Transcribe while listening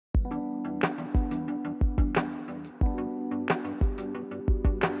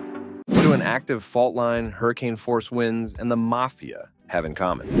active fault line, hurricane-force winds, and the Mafia have in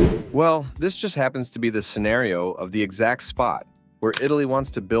common? Well, this just happens to be the scenario of the exact spot where Italy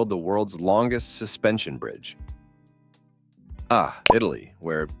wants to build the world's longest suspension bridge. Ah, Italy,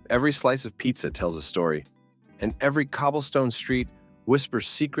 where every slice of pizza tells a story, and every cobblestone street whispers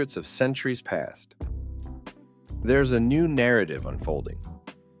secrets of centuries past. There's a new narrative unfolding,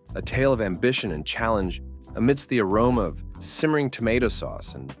 a tale of ambition and challenge amidst the aroma of simmering tomato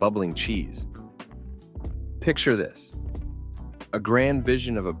sauce and bubbling cheese. Picture this: a grand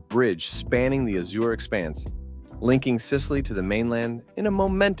vision of a bridge spanning the azure expanse, linking Sicily to the mainland in a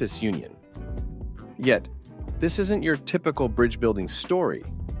momentous union. Yet, this isn't your typical bridge-building story.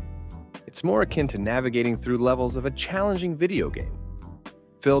 It's more akin to navigating through levels of a challenging video game,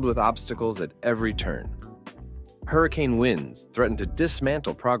 filled with obstacles at every turn. Hurricane winds threaten to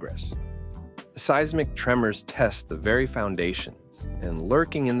dismantle progress. Seismic tremors test the very foundations, and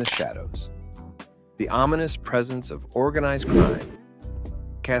lurking in the shadows, the ominous presence of organized crime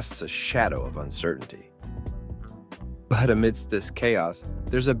casts a shadow of uncertainty. But amidst this chaos,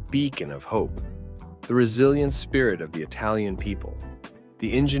 there's a beacon of hope, the resilient spirit of the Italian people,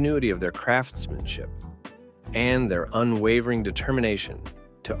 the ingenuity of their craftsmanship, and their unwavering determination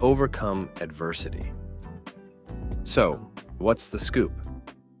to overcome adversity. So, what's the scoop?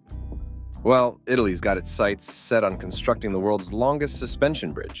 Well, Italy's got its sights set on constructing the world's longest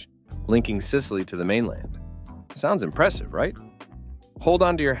suspension bridge, linking Sicily to the mainland. Sounds impressive, right? Hold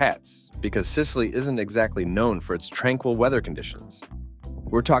on to your hats, because Sicily isn't exactly known for its tranquil weather conditions.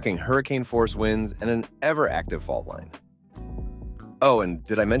 We're talking hurricane-force winds and an ever-active fault line. Oh, and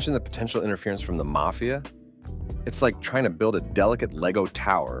did I mention the potential interference from the Mafia? It's like trying to build a delicate Lego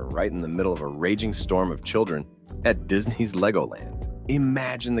tower right in the middle of a raging storm of children at Disney's Legoland.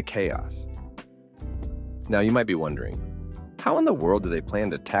 Imagine the chaos. Now, you might be wondering, how in the world do they plan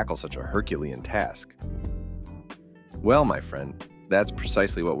to tackle such a Herculean task? Well, my friend, that's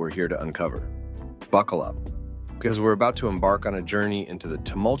precisely what we're here to uncover. Buckle up, because we're about to embark on a journey into the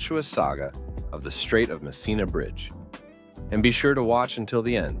tumultuous saga of the Strait of Messina Bridge. And be sure to watch until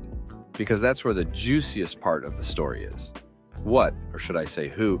the end, because that's where the juiciest part of the story is. What, or should I say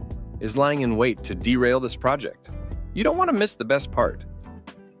who, is lying in wait to derail this project? You don't want to miss the best part.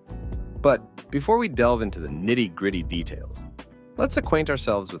 But before we delve into the nitty-gritty details, let's acquaint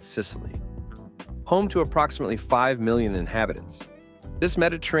ourselves with Sicily. Home to approximately 5 million inhabitants, this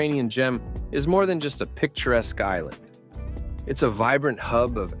Mediterranean gem is more than just a picturesque island. It's a vibrant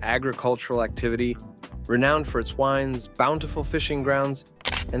hub of agricultural activity, renowned for its wines, bountiful fishing grounds,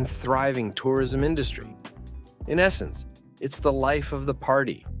 and thriving tourism industry. In essence, it's the life of the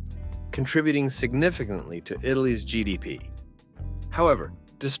party, contributing significantly to Italy's GDP. However,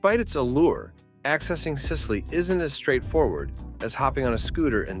 despite its allure, accessing Sicily isn't as straightforward as hopping on a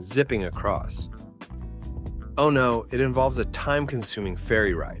scooter and zipping across. Oh no, it involves a time-consuming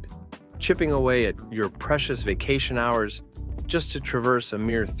ferry ride, chipping away at your precious vacation hours just to traverse a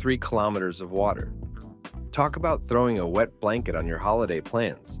mere 3 kilometers of water. Talk about throwing a wet blanket on your holiday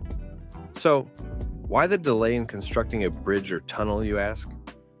plans. So, why the delay in constructing a bridge or tunnel, you ask?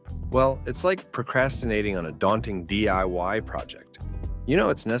 Well, it's like procrastinating on a daunting DIY project. You know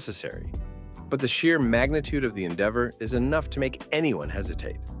it's necessary, but the sheer magnitude of the endeavor is enough to make anyone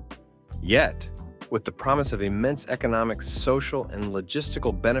hesitate. Yet, with the promise of immense economic, social, and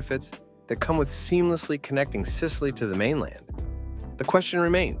logistical benefits that come with seamlessly connecting Sicily to the mainland, the question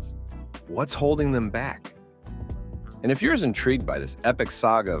remains, what's holding them back? And if you're as intrigued by this epic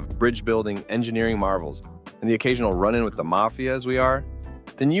saga of bridge building, engineering marvels, and the occasional run-in with the Mafia as we are,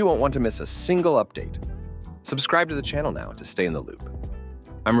 then you won't want to miss a single update. Subscribe to the channel now to stay in the loop.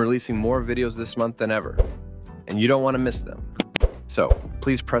 I'm releasing more videos this month than ever, and you don't want to miss them. So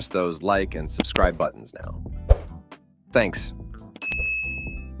please press those like and subscribe buttons now. Thanks.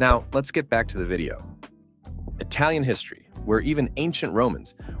 Now let's get back to the video. Italian history, where even ancient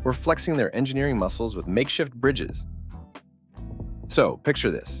Romans were flexing their engineering muscles with makeshift bridges. So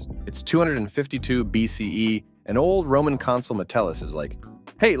picture this. It's 252 BCE, and old Roman consul Metellus is like,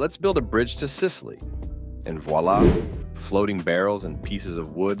 hey, let's build a bridge to Sicily. And voila, floating barrels and pieces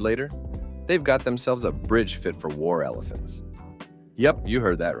of wood later, they've got themselves a bridge fit for war elephants. Yep, you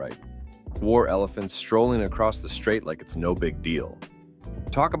heard that right. War elephants strolling across the strait like it's no big deal.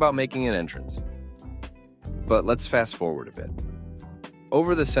 Talk about making an entrance. But let's fast forward a bit.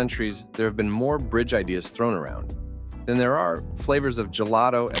 Over the centuries, there have been more bridge ideas thrown around than there are flavors of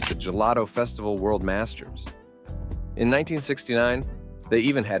gelato at the Gelato Festival World Masters. In 1969, they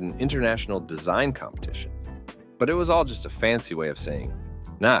even had an international design competition. But it was all just a fancy way of saying,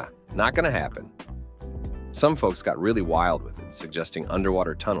 nah, not gonna happen. Some folks got really wild with it, suggesting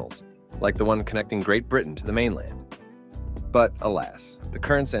underwater tunnels, like the one connecting Great Britain to the mainland. But alas, the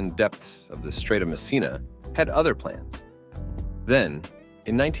currents and depths of the Strait of Messina had other plans. Then,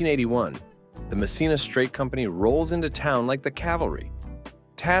 in 1981, the Messina Strait Company rolls into town like the cavalry,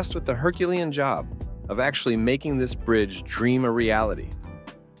 tasked with the Herculean job of actually making this bridge dream a reality.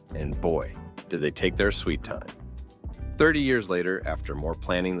 And boy, did they take their sweet time. 30 years later, after more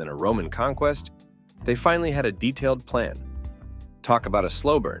planning than a Roman conquest, they finally had a detailed plan. Talk about a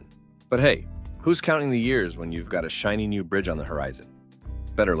slow burn. But hey, who's counting the years when you've got a shiny new bridge on the horizon?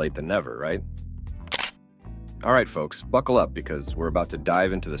 Better late than never, right? All right, folks, buckle up because we're about to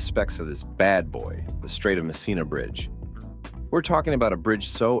dive into the specs of this bad boy, the Strait of Messina Bridge. We're talking about a bridge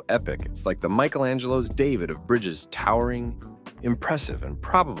so epic, it's like the Michelangelo's David of bridges, towering, impressive, and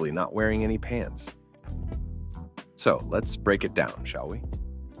probably not wearing any pants. So let's break it down, shall we?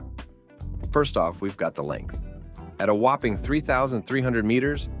 First off, we've got the length. At a whopping 3,300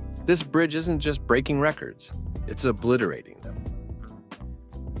 meters, this bridge isn't just breaking records, it's obliterating them.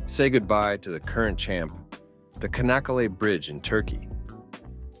 Say goodbye to the current champ, the Canal Bridge in Turkey,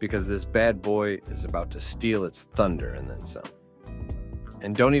 because this bad boy is about to steal its thunder and then some.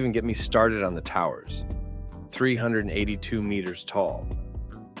 And don't even get me started on the towers, 382 meters tall,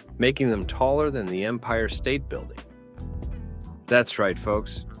 making them taller than the Empire State Building. That's right,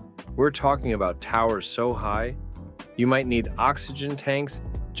 folks. We're talking about towers so high, you might need oxygen tanks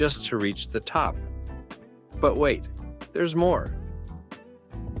just to reach the top. But wait, there's more.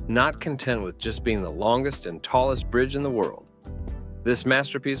 Not content with just being the longest and tallest bridge in the world, this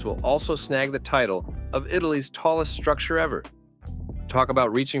masterpiece will also snag the title of Italy's tallest structure ever. Talk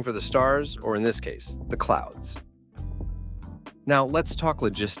about reaching for the stars, or in this case, the clouds. Now let's talk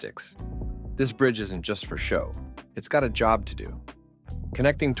logistics. This bridge isn't just for show. It's got a job to do.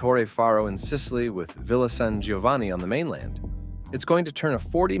 Connecting Torre Faro in Sicily with Villa San Giovanni on the mainland, it's going to turn a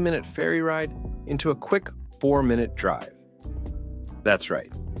 40-minute ferry ride into a quick 4-minute drive. That's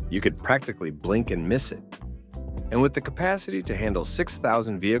right, you could practically blink and miss it. And with the capacity to handle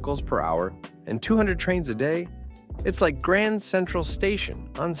 6,000 vehicles per hour and 200 trains a day, it's like Grand Central Station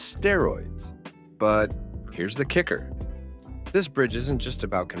on steroids. But here's the kicker. This bridge isn't just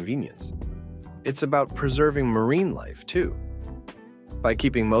about convenience. It's about preserving marine life, too. By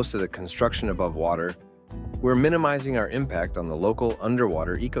keeping most of the construction above water, we're minimizing our impact on the local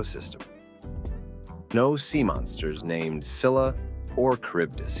underwater ecosystem. No sea monsters named Scylla or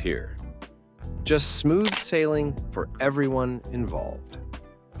Charybdis here. Just smooth sailing for everyone involved.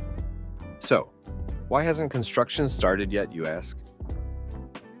 So, why hasn't construction started yet, you ask?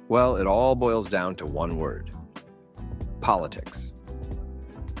 Well, it all boils down to one word: politics.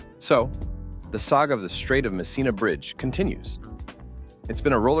 So, the saga of the Strait of Messina Bridge continues. It's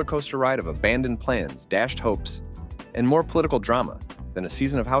been a roller coaster ride of abandoned plans, dashed hopes, and more political drama than a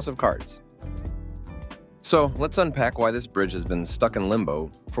season of House of Cards. So, let's unpack why this bridge has been stuck in limbo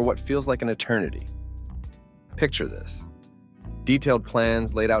for what feels like an eternity. Picture this. Detailed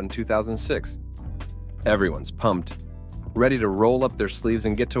plans laid out in 2006. Everyone's pumped, ready to roll up their sleeves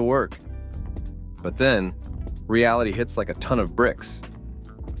and get to work. But then, reality hits like a ton of bricks,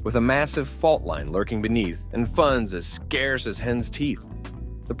 with a massive fault line lurking beneath and funds as scarce as hen's teeth.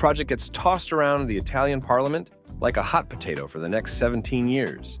 The project gets tossed around the Italian parliament like a hot potato for the next 17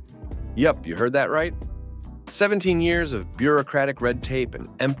 years. Yup, you heard that right? 17 years of bureaucratic red tape and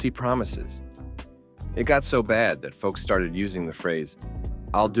empty promises. It got so bad that folks started using the phrase,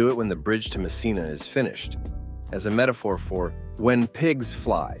 "I'll do it when the bridge to Messina is finished," as a metaphor for when pigs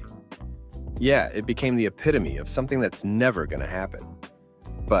fly. Yeah, it became the epitome of something that's never gonna happen.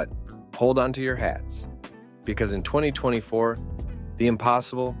 But hold on to your hats, because in 2024, the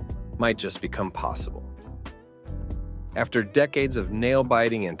impossible might just become possible. After decades of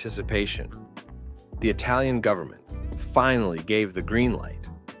nail-biting anticipation, the Italian government finally gave the green light.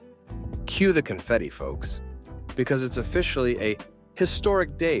 Cue the confetti, folks, because it's officially a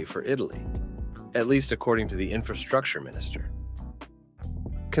historic day for Italy, at least according to the infrastructure minister.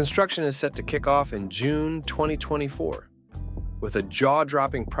 Construction is set to kick off in June 2024, with a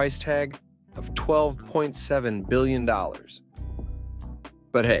jaw-dropping price tag of $12.7 billion.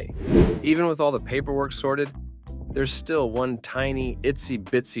 But hey, even with all the paperwork sorted, there's still one tiny,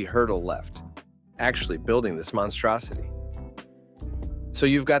 itsy-bitsy hurdle left: actually building this monstrosity. So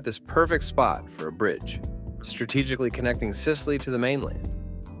you've got this perfect spot for a bridge, strategically connecting Sicily to the mainland.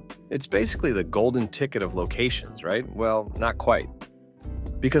 It's basically the golden ticket of locations, right? Well, not quite.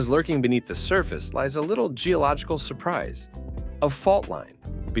 Because lurking beneath the surface lies a little geological surprise: a fault line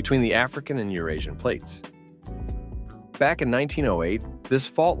between the African and Eurasian plates. Back in 1908, this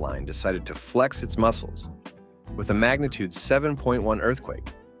fault line decided to flex its muscles with a magnitude 7.1 earthquake.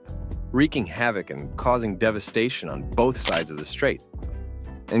 wreaking havoc and causing devastation on both sides of the strait.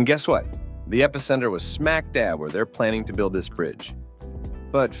 And guess what? The epicenter was smack dab where they're planning to build this bridge.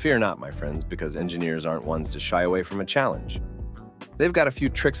 But fear not, my friends, because engineers aren't ones to shy away from a challenge. They've got a few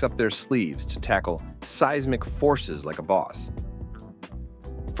tricks up their sleeves to tackle seismic forces like a boss.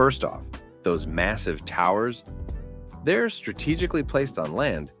 First off, those massive towers, they're strategically placed on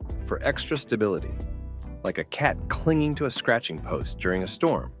land for extra stability, like a cat clinging to a scratching post during a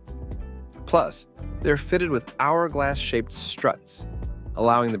storm. Plus, they're fitted with hourglass-shaped struts,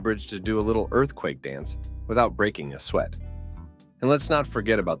 allowing the bridge to do a little earthquake dance without breaking a sweat. And let's not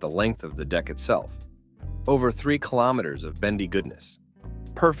forget about the length of the deck itself. Over 3 kilometers of bendy goodness,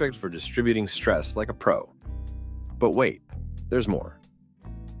 perfect for distributing stress like a pro. But wait, there's more.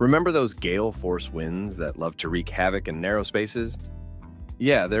 Remember those gale force winds that love to wreak havoc in narrow spaces?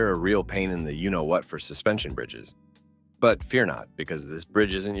 Yeah, they're a real pain in the you-know-what for suspension bridges. But fear not, because this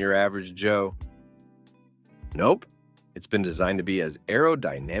bridge isn't your average Joe. Nope, it's been designed to be as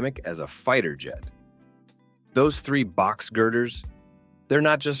aerodynamic as a fighter jet. Those 3 box girders, they're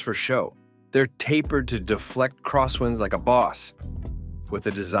not just for show. They're tapered to deflect crosswinds like a boss. With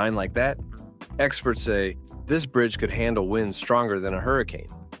a design like that, experts say this bridge could handle winds stronger than a hurricane.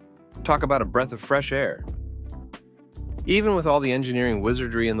 Talk about a breath of fresh air. Even with all the engineering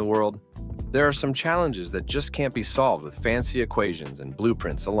wizardry in the world, there are some challenges that just can't be solved with fancy equations and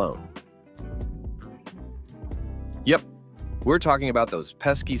blueprints alone. Yep, we're talking about those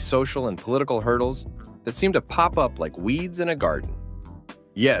pesky social and political hurdles that seem to pop up like weeds in a garden.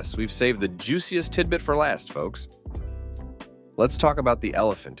 Yes, we've saved the juiciest tidbit for last, folks. Let's talk about the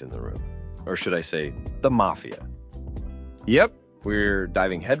elephant in the room, or should I say, the Mafia. Yep, we're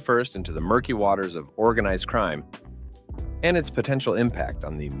diving headfirst into the murky waters of organized crime and its potential impact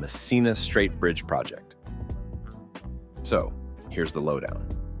on the Messina Strait Bridge project. So, here's the lowdown.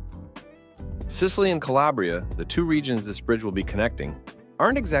 Sicily and Calabria, the 2 regions this bridge will be connecting,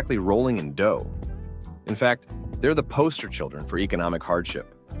 aren't exactly rolling in dough. In fact, they're the poster children for economic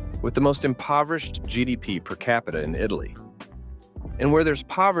hardship, with the most impoverished GDP per capita in Italy. And where there's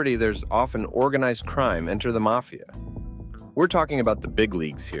poverty, there's often organized crime. Enter the Mafia. We're talking about the big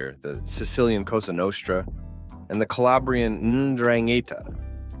leagues here, the Sicilian Cosa Nostra and the Calabrian 'Ndrangheta,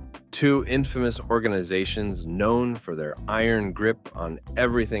 2 infamous organizations known for their iron grip on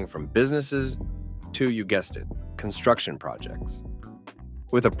everything from businesses to, you guessed it, construction projects.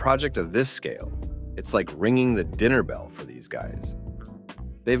 With a project of this scale, it's like ringing the dinner bell for these guys.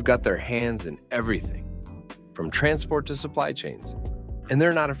 They've got their hands in everything, from transport to supply chains, and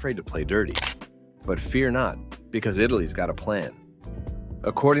they're not afraid to play dirty. But fear not, because Italy's got a plan.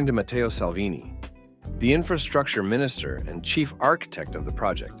 According to Matteo Salvini, the infrastructure minister and chief architect of the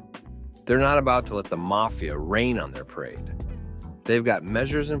project, they're not about to let the Mafia rain on their parade. They've got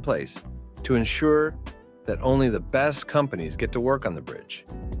measures in place to ensure that only the best companies get to work on the bridge,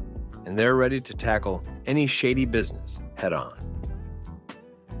 and they're ready to tackle any shady business head-on.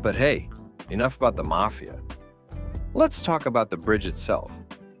 But hey, enough about the Mafia. Let's talk about the bridge itself.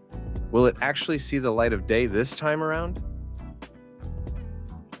 Will it actually see the light of day this time around?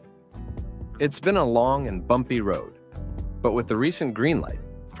 It's been a long and bumpy road, but with the recent green light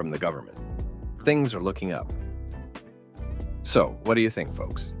from the government, things are looking up. So, what do you think,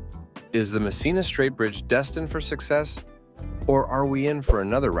 folks? Is the Messina Strait Bridge destined for success, or are we in for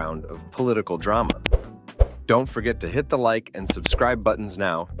another round of political drama? Don't forget to hit the like and subscribe buttons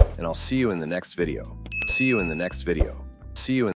now, and I'll see you in the next video. See you in the next video. See you in